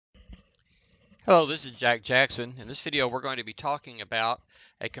Hello, this is Jack Jackson. In this video, we're going to be talking about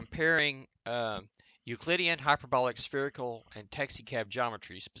comparing Euclidean, hyperbolic, spherical, and taxicab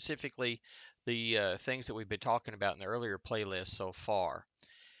geometry, specifically the things that we've been talking about in the earlier playlist so far.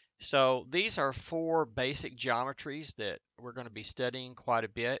 So these are four basic geometries that we're going to be studying quite a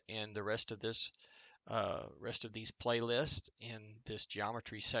bit in the rest of these playlists in this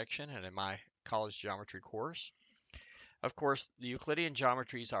geometry section and in my college geometry course. Of course, the Euclidean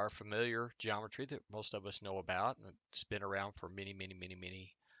geometries are familiar geometry that most of us know about, and it's been around for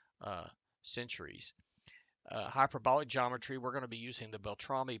many uh, centuries. Hyperbolic geometry, we're going to be using the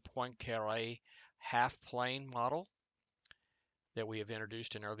Beltrami-Poincaré half-plane model that we have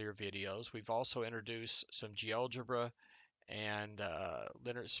introduced in earlier videos. We've also introduced some GeoGebra and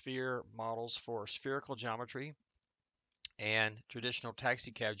Leonard sphere models for spherical geometry, and traditional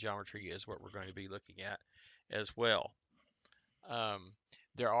taxicab geometry is what we're going to be looking at as well. Um,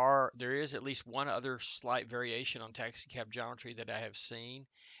 there is at least one other slight variation on taxicab geometry that I have seen,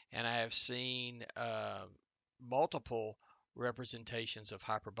 and I have seen multiple representations of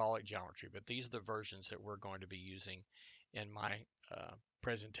hyperbolic geometry, but these are the versions that we're going to be using in my uh,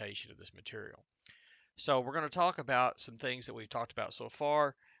 presentation of this material. So we're going to talk about some things that we've talked about so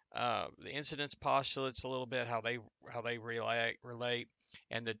far, the incidence postulates a little bit, how they relate,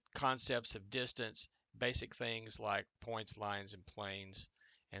 and the concepts of distance, basic things like points, lines, and planes,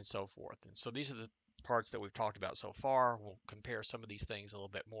 and so forth. And so these are the parts that we've talked about so far. We'll compare some of these things a little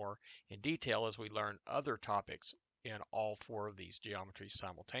bit more in detail as we learn other topics in all four of these geometries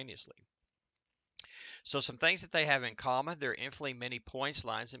simultaneously. So some things that they have in common, there are infinitely many points,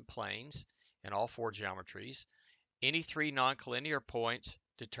 lines, and planes in all four geometries. Any three non-collinear points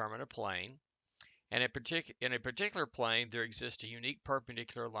determine a plane, and in a particular plane, there exists a unique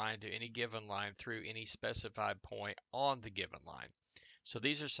perpendicular line to any given line through any specified point on the given line. So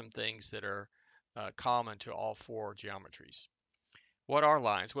these are some things that are common to all four geometries. What are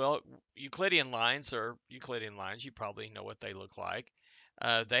lines? Well, Euclidean lines are Euclidean lines. You probably know what they look like.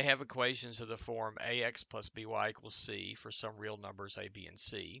 They have equations of the form ax plus by equals c for some real numbers a, b, and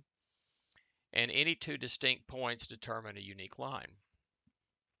c. And any two distinct points determine a unique line.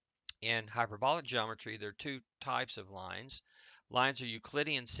 In hyperbolic geometry, there are two types of lines. Lines are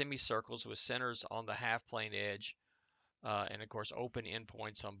Euclidean semicircles with centers on the half-plane edge, and of course open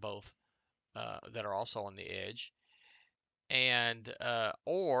endpoints on both that are also on the edge. And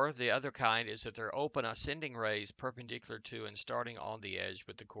or the other kind is that they're open ascending rays perpendicular to and starting on the edge,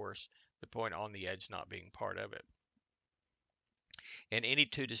 but of course the point on the edge not being part of it. And any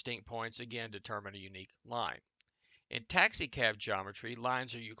two distinct points again determine a unique line. In taxicab geometry,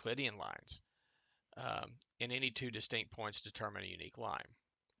 lines are Euclidean lines. And any two distinct points determine a unique line.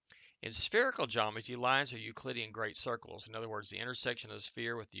 In spherical geometry, lines are Euclidean great circles. In other words, the intersection of the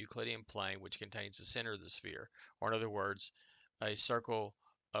sphere with the Euclidean plane, which contains the center of the sphere. Or in other words, a circle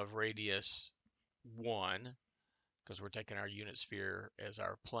of radius 1, because we're taking our unit sphere as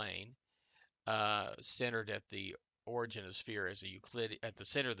our plane, centered at the origin of the sphere as at the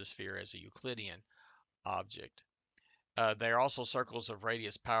center of the sphere as a Euclidean object. They are also circles of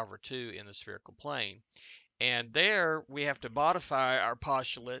radius pi over 2 in the spherical plane. And there we have to modify our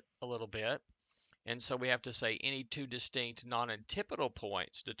postulate a little bit. And so we have to say any two distinct non-antipodal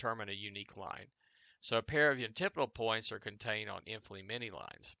points determine a unique line. So a pair of antipodal points are contained on infinitely many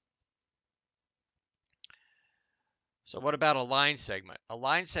lines. So what about a line segment? A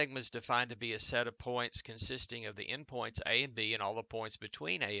line segment is defined to be a set of points consisting of the endpoints A and B and all the points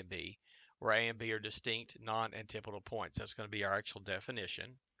between A and B, where A and B are distinct non-antipodal points. That's going to be our actual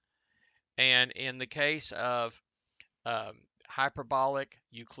definition. And in the case of hyperbolic,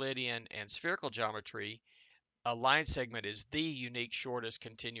 Euclidean, and spherical geometry, a line segment is the unique shortest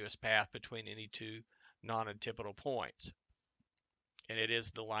continuous path between any two non-antipodal points. And it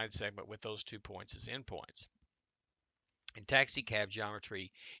is the line segment with those 2 points as endpoints. In taxicab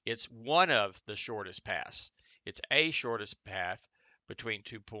geometry, it's one of the shortest paths. It's a shortest path between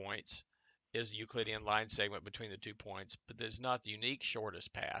 2 points is a Euclidean line segment between the 2 points, but it's not the unique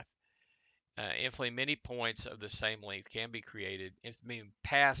shortest path. Infinitely many points of the same length can be created.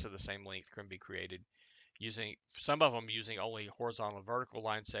 Paths of the same length can be created using some of them using only horizontal and vertical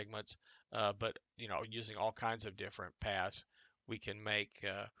line segments, but using all kinds of different paths, we can make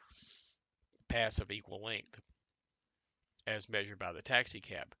paths of equal length as measured by the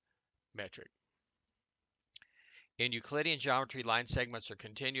taxicab metric. In Euclidean geometry, line segments are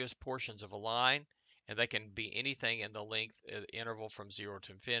continuous portions of a line, and they can be anything in the length interval from 0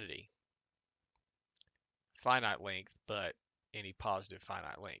 to infinity. Finite length, but any positive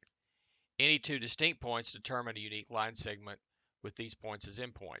finite length. Any two distinct points determine a unique line segment with these points as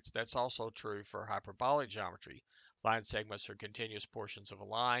endpoints. That's also true for hyperbolic geometry. Line segments are continuous portions of a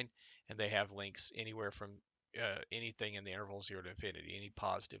line, and they have lengths anywhere from anything in the interval 0 to infinity. Any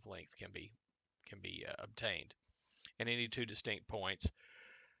positive length can be obtained. And any two distinct points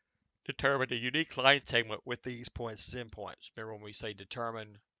determine a unique line segment with these points as endpoints. Remember, when we say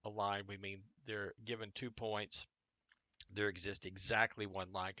determine a line, we mean they're given 2 points. There exists exactly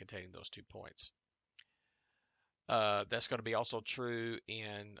one line containing those 2 points. That's going to be also true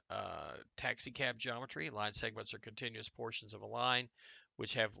in taxicab geometry. Line segments are continuous portions of a line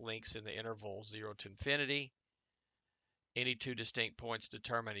which have lengths in the interval 0 to infinity. Any two distinct points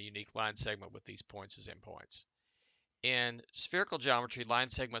determine a unique line segment with these points as endpoints. In spherical geometry, line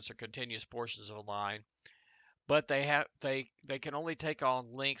segments are continuous portions of a line, but they can only take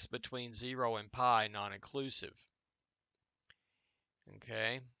on lengths between 0 and pi, non-inclusive.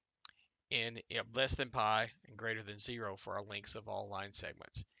 Okay, in less than pi and greater than 0 for our lengths of all line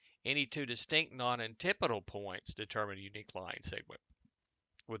segments. Any two distinct non-antipodal points determine a unique line segment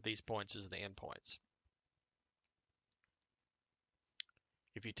with these points as the endpoints.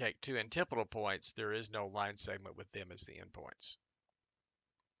 If you take two antipodal points, there is no line segment with them as the endpoints.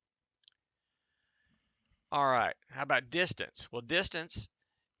 All right, how about distance? Well, distance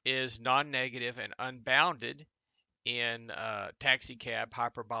is non-negative and unbounded in taxicab,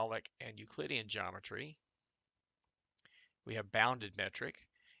 hyperbolic, and Euclidean geometry. We have bounded metric,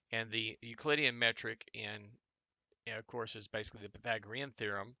 and the Euclidean metric of course, is basically the Pythagorean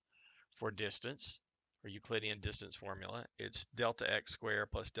theorem for distance, or Euclidean distance formula. It's delta x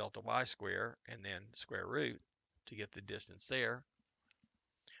squared plus delta y squared, and then square root to get the distance there.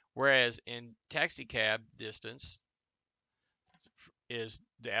 Whereas in taxicab, distance is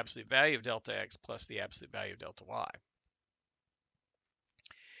the absolute value of delta x plus the absolute value of delta y.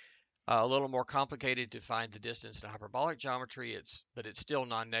 A little more complicated to find the distance in hyperbolic geometry, but it's still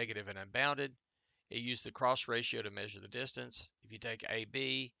non-negative and unbounded. It uses the cross ratio to measure the distance. If you take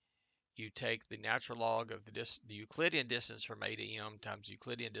AB, you take the natural log of the Euclidean distance from A to M times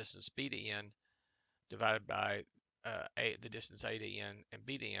Euclidean distance B to N divided by the distance A to N and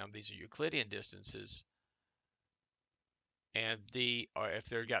B to M. These are Euclidean distances. And if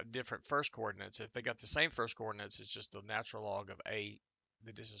they've got different first coordinates, if they got the same first coordinates, it's just the natural log of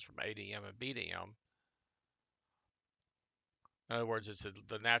the distance from A to M and B to M. In other words, it's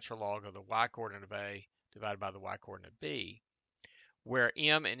the natural log of the y coordinate of A divided by the y coordinate B, where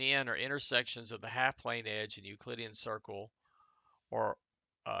M and N are intersections of the half-plane edge in Euclidean circle, or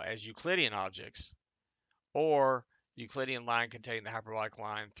as Euclidean objects, or the Euclidean line containing the hyperbolic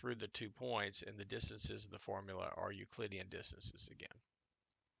line through the 2 points, and the distances in the formula are Euclidean distances again.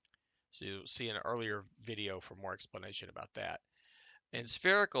 So you'll see an earlier video for more explanation about that. In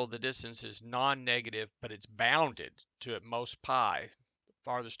spherical, the distance is non-negative, but it's bounded to at most pi. The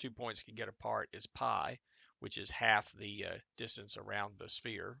farthest 2 points can get apart is pi, which is half the distance around the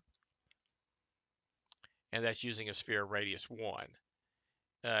sphere. And that's using a sphere radius 1.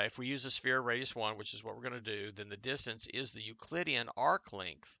 If we use a sphere radius 1, which is what we're going to do, then the distance is the Euclidean arc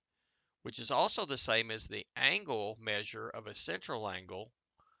length, which is also the same as the angle measure of a central angle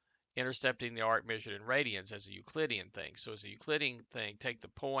intercepting the arc measured in radians as a Euclidean thing. So as a Euclidean thing, take the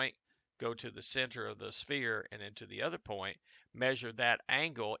point, go to the center of the sphere and into the other point, measure that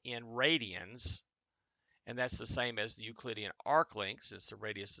angle in radians, and that's the same as the Euclidean arc length since the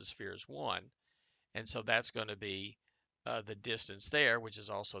radius of the sphere is 1. And so that's going to be the distance there, which is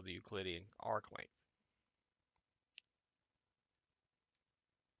also the Euclidean arc length.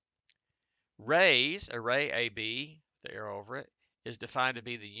 Rays, a ray AB, the arrow over it, is defined to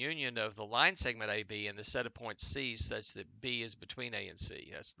be the union of the line segment AB and the set of points C such that B is between A and C.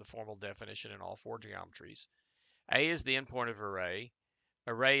 That's the formal definition in all 4 geometries. A is the endpoint of a ray.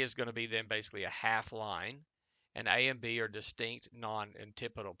 A ray is going to be then basically a half line, and A and B are distinct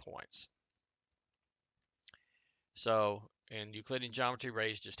non-antipodal points. So in Euclidean geometry,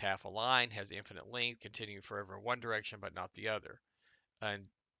 ray is just half a line, has infinite length, continuing forever in one direction but not the other. And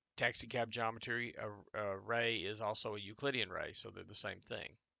taxicab geometry, a ray is also a Euclidean ray, so they're the same thing.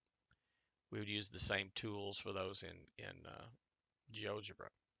 We would use the same tools for those in GeoGebra.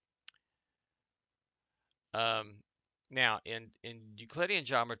 Now, in Euclidean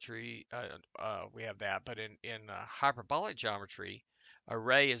geometry, we have that, but in hyperbolic geometry, a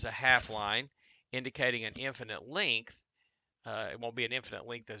ray is a half line indicating an infinite length. It won't be an infinite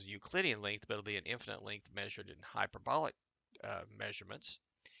length as a Euclidean length, but it'll be an infinite length measured in hyperbolic measurements.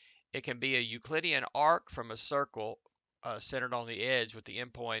 It can be a Euclidean arc from a circle centered on the edge with the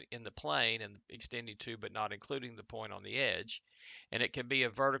endpoint in the plane and extending to but not including the point on the edge. And it can be a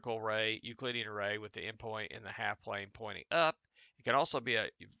vertical ray, Euclidean array with the endpoint in the half plane pointing up. It can also be a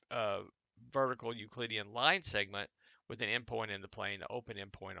vertical Euclidean line segment with an endpoint in the plane, an open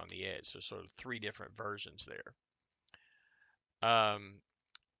endpoint on the edge. So sort of three different versions there.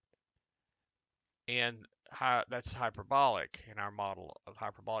 And that's hyperbolic in our model of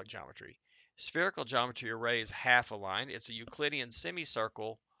hyperbolic geometry. Spherical geometry array is half a line. It's a Euclidean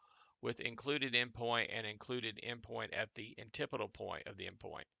semicircle with included endpoint and included endpoint at the antipodal point of the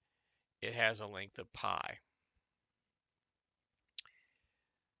endpoint. It has a length of pi.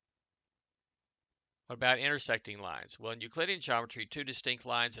 What about intersecting lines? Well, in Euclidean geometry, two distinct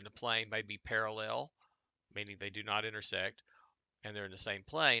lines in a plane may be parallel, meaning they do not intersect, and they're in the same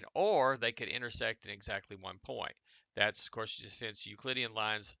plane, or they could intersect in exactly one point. That's, of course, since Euclidean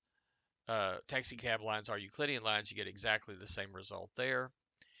lines, taxicab lines are Euclidean lines, you get exactly the same result there.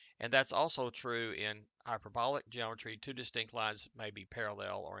 And that's also true in hyperbolic geometry. Two distinct lines may be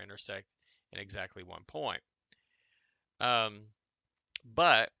parallel or intersect in exactly one point.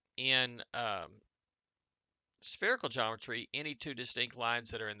 But in spherical geometry, any two distinct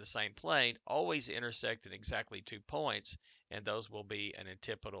lines that are in the same plane always intersect in exactly 2 points, and those will be an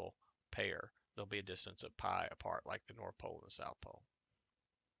antipodal pair. There'll be a distance of pi apart, like the North Pole and the South Pole.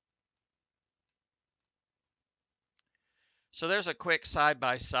 So there's a quick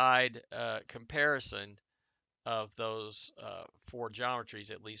side-by-side comparison of those 4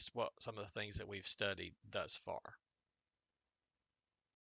 geometries, at least some of the things that we've studied thus far.